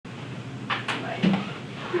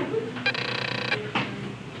Okay,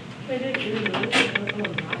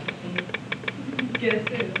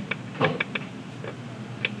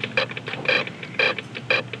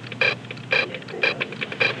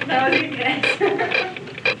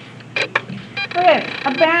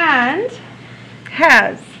 a band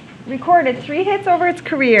has recorded 3 hits over its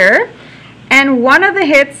career, and one of the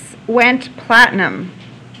hits went platinum.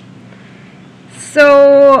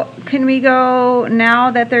 So can we go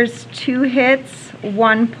now that there's 2 hits,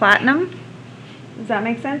 1 platinum? Does that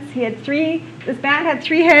make sense? This band had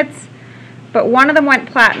 3 hits, but one of them went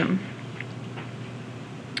platinum.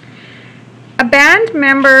 A band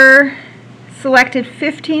member selected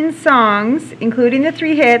 15 songs, including the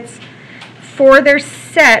 3 hits, for their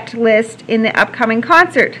set list in the upcoming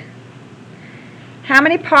concert. How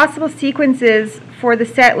many possible sequences for the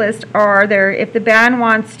set list are there if the band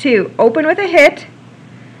wants to open with a hit,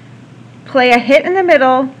 play a hit in the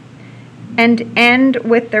middle, and end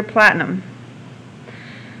with their platinum?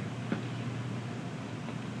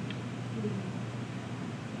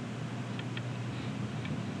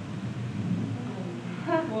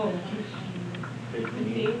 Whoa.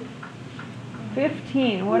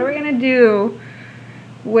 15. What are we going to do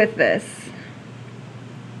with this?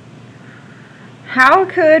 How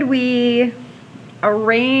could we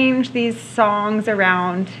arrange these songs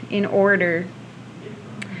around in order?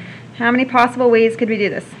 How many possible ways could we do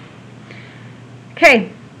this?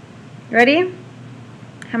 Okay, ready?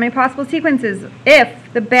 How many possible sequences?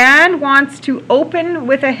 If the band wants to open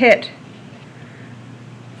with a hit.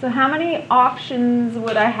 So how many options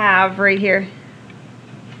would I have right here?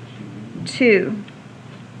 2.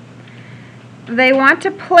 They want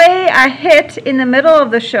to play a hit in the middle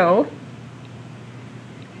of the show.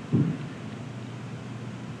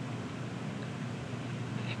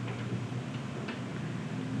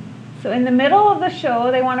 So in the middle of the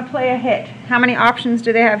show, they want to play a hit. How many options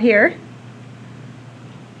do they have here?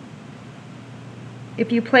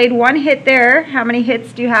 If you played 1 hit there, how many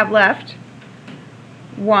hits do you have left?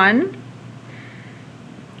 1.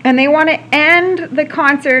 And they want to end the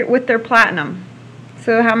concert with their platinum.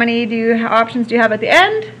 So how many options do you have at the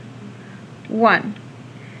end? 1.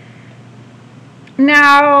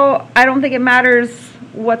 Now, I don't think it matters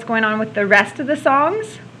what's going on with the rest of the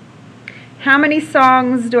songs. How many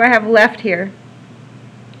songs do I have left here?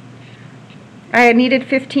 I needed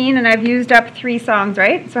 15 and I've used up 3 songs,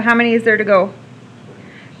 right? So how many is there to go?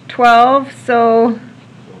 12, so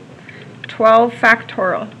 12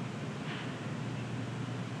 factorial.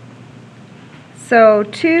 So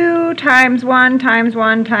 2 times 1 times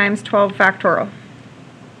 1 times 12 factorial.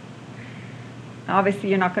 Obviously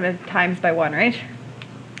you're not going to times by 1, right?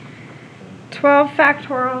 12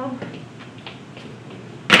 factorial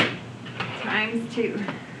times 2.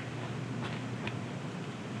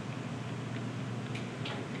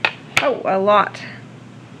 Oh, a lot.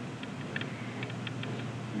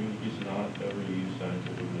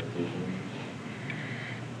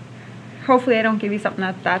 Hopefully I don't give you something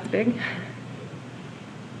that's big.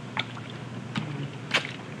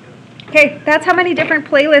 Okay, that's how many different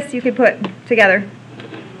playlists you could put together,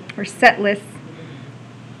 or set lists.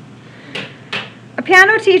 A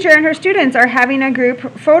piano teacher and her students are having a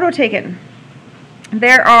group photo taken.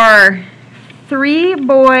 There are 3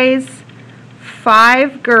 boys,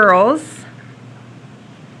 5 girls.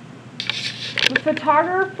 The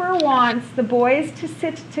photographer wants the boys to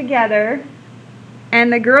sit together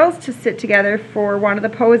and the girls to sit together for one of the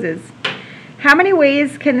poses. How many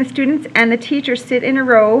ways can the students and the teacher sit in a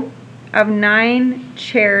row of 9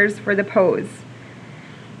 chairs for the pose?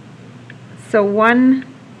 So 1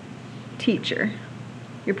 teacher.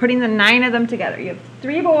 You're putting the 9 of them together. You have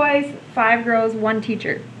 3 boys, 5 girls, 1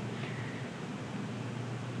 teacher.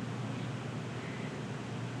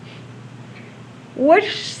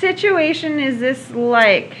 Which situation is this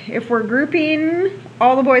like? If we're grouping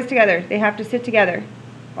all the boys together, they have to sit together.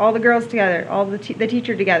 All the girls together, all the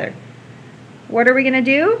teacher together. What are we going to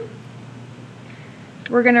do?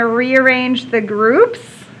 We're going to rearrange the groups.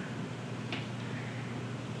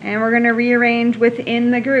 And we're going to rearrange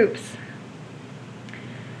within the groups.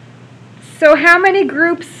 So how many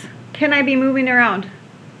groups can I be moving around?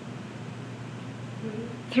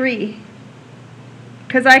 3.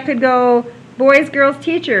 Because I could go boys, girls,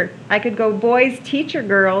 teacher. I could go boys, teacher,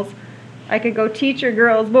 girls. I could go teacher,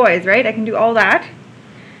 girls, boys, right? I can do all that.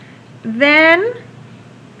 Then,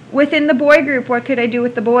 within the boy group, what could I do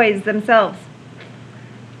with the boys themselves?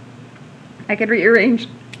 I could rearrange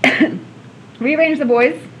the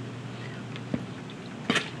boys.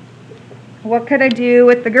 What could I do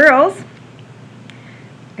with the girls?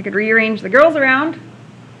 I could rearrange the girls around.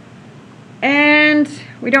 And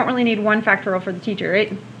we don't really need 1 factorial for the teacher,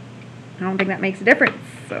 right? I don't think that makes a difference.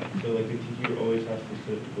 So like the teacher always has to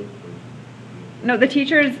sit with no, the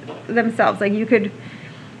teachers themselves. Like you could,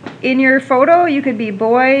 in your photo, you could be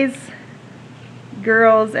boys,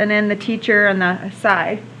 girls, and then the teacher on the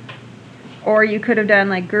side. Or you could have done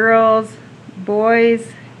like girls,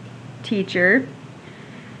 boys, teacher.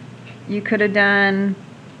 You could have done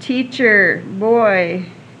teacher, boy,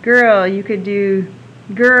 girl. You could do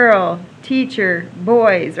girl, teacher,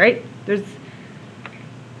 boys, right? There's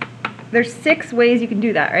 6 ways you can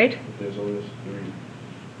do that, right? But there's always 3,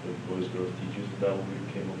 like boys, girls, teachers. Is that what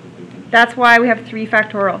we came up with? That's why we have 3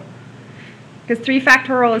 factorial. Because 3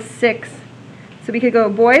 factorial is 6. So we could go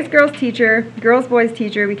boys, girls, teacher, girls, boys,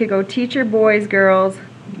 teacher. We could go teacher, boys, girls,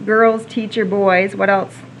 girls, teacher, boys. What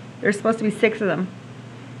else? There's supposed to be 6 of them.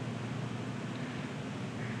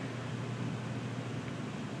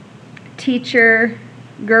 Teacher,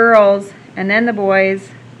 girls, and then the boys.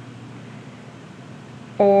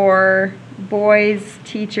 Or boys,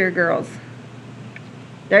 teacher, girls.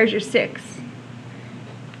 There's your 6.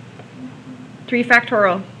 3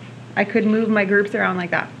 factorial. I could move my groups around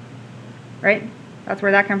like that. Right? That's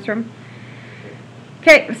where that comes from.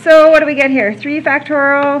 Okay, so what do we get here? 3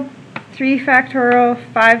 factorial, 3 factorial,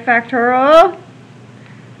 5 factorial.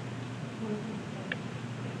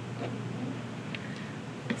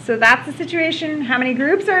 So that's the situation. How many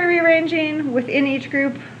groups are you rearranging? Within each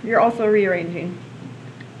group, you're also rearranging.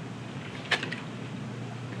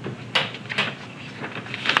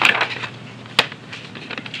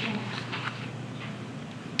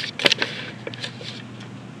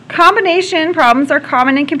 Combination problems are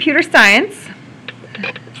common in computer science.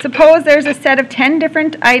 Suppose there's a set of 10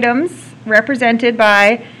 different items represented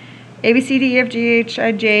by A, B, C, D, E, F, G, H,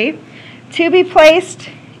 I, J to be placed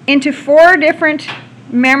into 4 different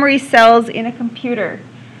memory cells in a computer.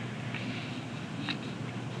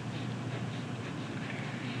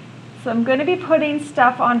 So I'm going to be putting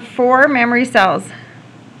stuff on 4 memory cells.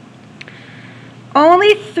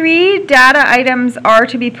 Only 3 data items are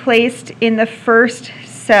to be placed in the first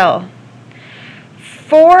cell.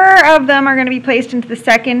 4 of them are going to be placed into the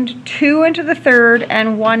second, 2 into the third,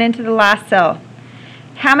 and 1 into the last cell.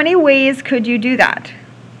 How many ways could you do that?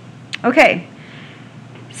 Okay,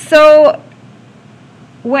 so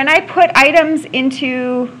when I put items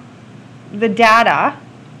into the data,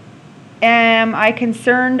 am I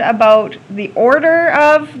concerned about the order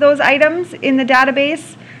of those items in the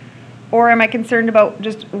database, or am I concerned about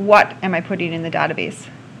just what am I putting in the database?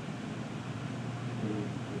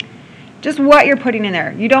 Just what you're putting in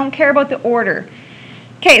there. You don't care about the order.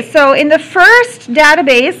 Okay, so in the first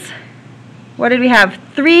database, what did we have?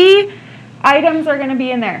 3 items are going to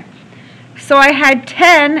be in there. So I had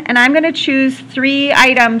 10, and I'm going to choose 3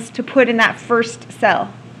 items to put in that first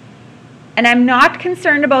cell. And I'm not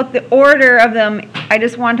concerned about the order of them. I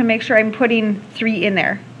just want to make sure I'm putting 3 in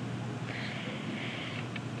there.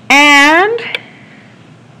 And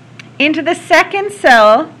into the second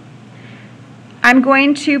cell, I'm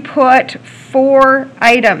going to put 4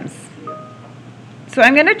 items. So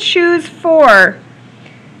I'm going to choose 4,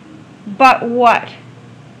 but what?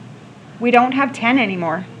 We don't have 10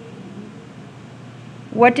 anymore.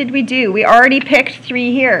 What did we do? We already picked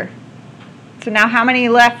 3 here. So now how many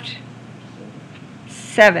left?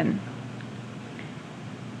 7.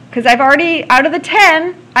 Because I've already, out of the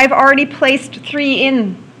 10, I've already placed 3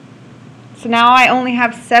 in. So now I only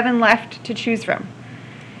have 7 left to choose from.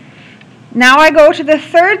 Now I go to the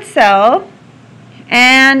third cell,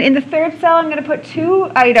 and in the third cell I'm going to put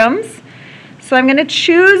 2 items. So I'm going to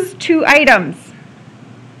choose 2 items.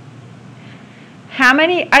 How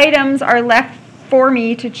many items are left for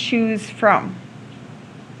me to choose from?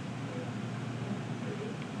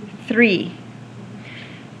 3.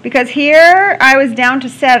 Because here I was down to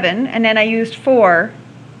 7, and then I used 4.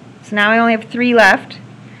 So now I only have 3 left.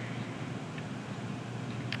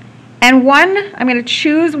 And 1, I'm going to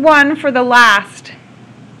choose 1 for the last.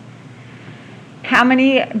 How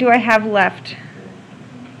many do I have left?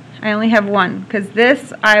 I only have 1, because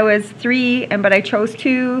this I was 3, but I chose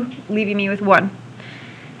 2, leaving me with 1.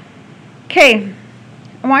 Okay,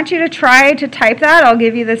 I want you to try to type that. I'll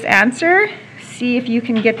give you this answer. See if you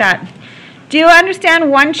can get that. Do you understand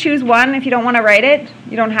 1, choose 1? If you don't want to write it,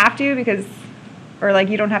 you don't have to, because, or like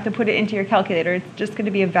you don't have to put it into your calculator. It's just going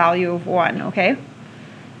to be a value of 1, okay?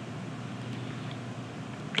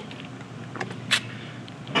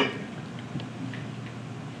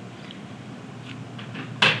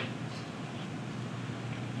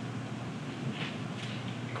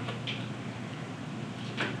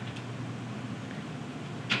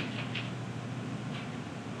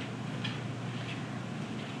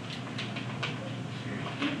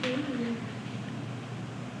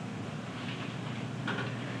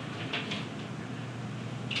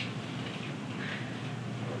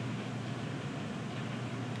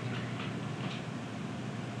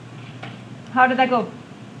 How did that go?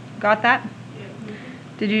 Got that? Yeah.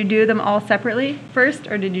 Did you do them all separately first,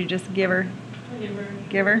 or did you just give her?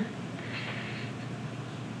 Give her.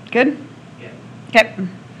 Good? Yeah. Okay.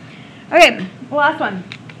 Okay, last one.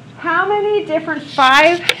 How many different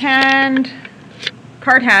 5-hand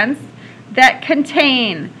card hands that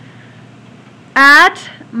contain at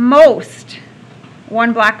most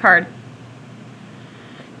 1 black card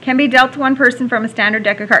can be dealt to one person from a standard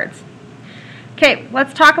deck of cards? Okay,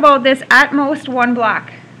 let's talk about this at most 1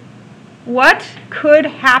 black. What could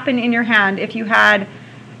happen in your hand if you had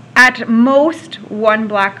at most 1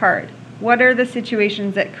 black card? What are the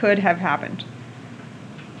situations that could have happened?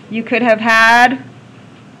 You could have had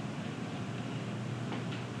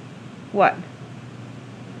what?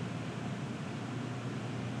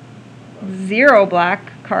 0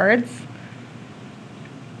 black cards,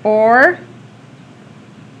 or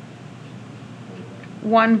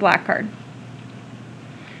 1 black card.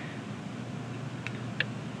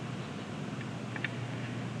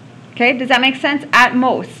 Okay, does that make sense? At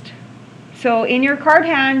most. So in your card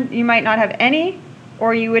hand, you might not have any,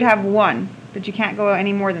 or you would have 1, but you can't go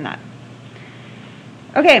any more than that.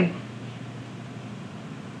 Okay.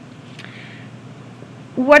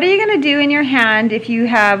 What are you going to do in your hand if you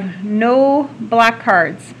have no black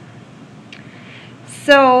cards?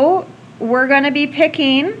 So we're going to be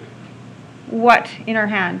picking what in our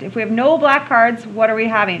hand? If we have no black cards, what are we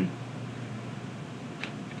having?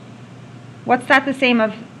 What's that the same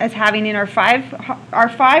as having in our 5? Our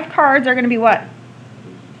 5 cards are going to be what?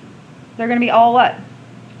 They're going to be all what?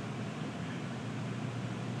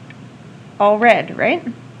 All red, right?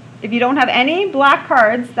 If you don't have any black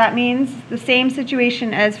cards, that means the same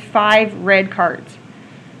situation as 5 red cards.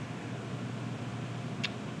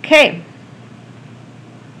 Okay.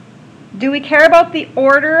 Do we care about the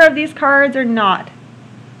order of these cards or not?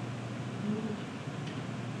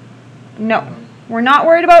 No. We're not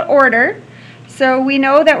worried about order. So we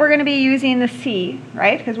know that we're going to be using the C,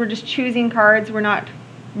 right? Because we're just choosing cards. We're not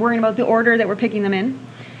worrying about the order that we're picking them in.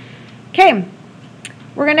 Okay.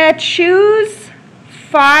 We're going to choose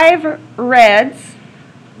 5 reds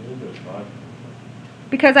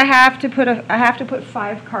because I have to put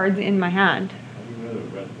 5 cards in my hand.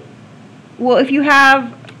 Well, if you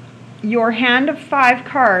have your hand of 5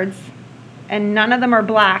 cards and none of them are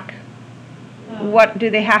black, what do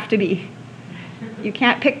they have to be? You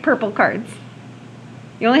can't pick purple cards.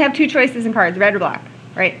 You only have 2 choices in cards, red or black,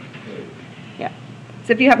 right? Yeah.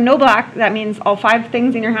 So if you have no black, that means all 5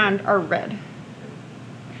 things in your hand are red.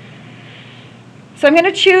 So I'm going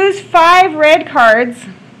to choose 5 red cards.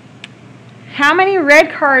 How many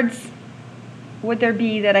red cards would there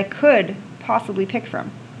be that I could possibly pick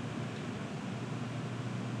from?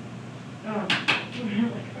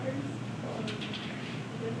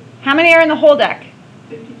 How many are in the whole deck?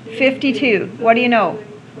 52. What do you know?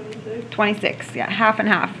 26. Yeah, half and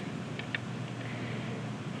half.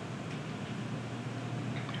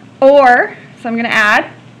 Or, so I'm going to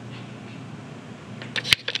add.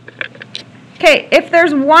 Okay, if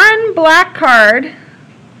there's 1 black card,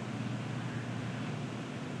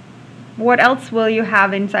 what else will you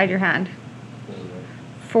have inside your hand?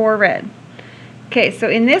 4 red. Okay, so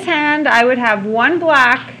in this hand, I would have 1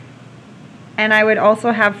 black, and I would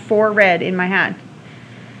also have 4 red in my hand.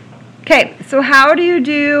 Okay, so how do you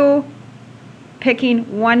do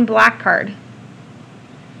picking 1 black card?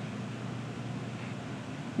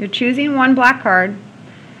 You're choosing 1 black card.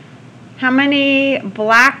 How many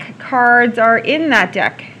black cards are in that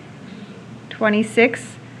deck?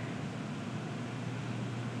 26.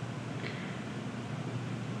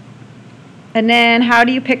 And then how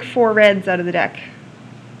do you pick 4 reds out of the deck?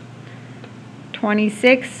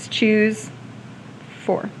 26, choose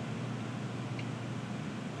 4.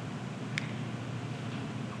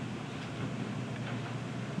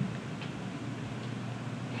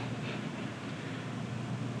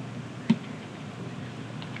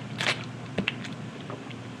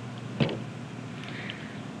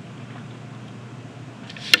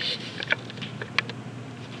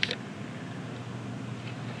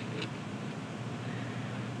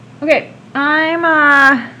 Okay, I'm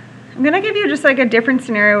going to give you just like a different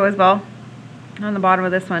scenario as well on the bottom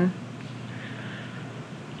of this one.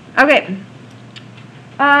 Okay,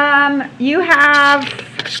 you have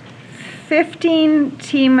 15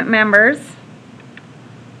 team members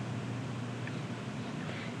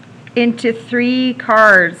into 3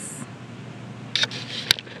 cars.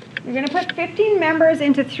 You're going to put 15 members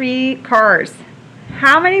into 3 cars.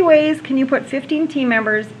 How many ways can you put 15 team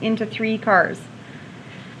members into 3 cars?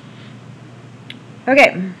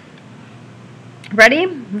 Okay, ready?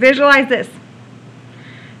 Visualize this.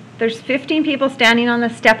 There's 15 people standing on the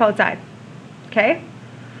step outside. Okay?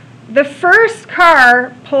 The first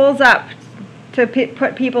car pulls up to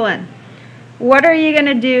put people in. What are you going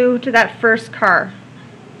to do to that first car?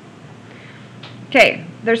 Okay,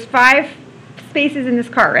 there's 5 spaces in this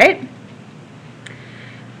car, right?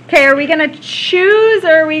 Okay, are we going to choose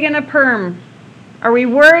or are we going to perm? Are we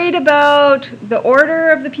worried about the order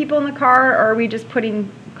of the people in the car, or are we just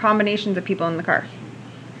putting combinations of people in the car?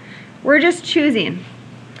 We're just choosing.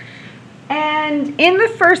 And in the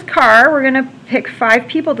first car, we're going to pick 5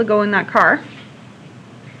 people to go in that car.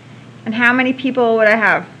 And how many people would I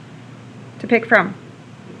have to pick from?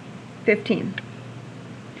 15.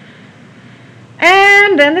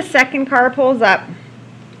 And then the second car pulls up.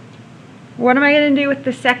 What am I going to do with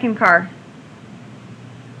the second car?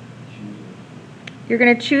 You're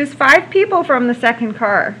going to choose 5 people from the second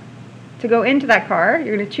car to go into that car.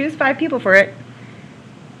 You're going to choose 5 people for it.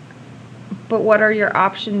 But what are your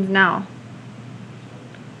options now?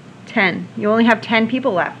 10. You only have 10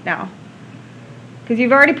 people left now. Because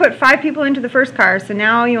you've already put 5 people into the first car, so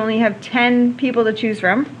now you only have 10 people to choose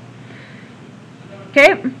from.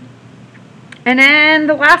 Okay? And then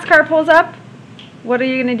the last car pulls up. What are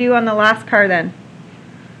you going to do on the last car then?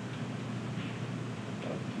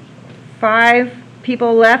 5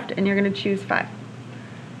 people left, and you're going to choose 5.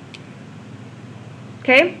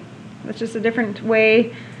 Okay? That's just a different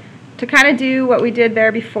way to kind of do what we did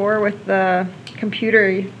there before with the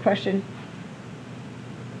computer question.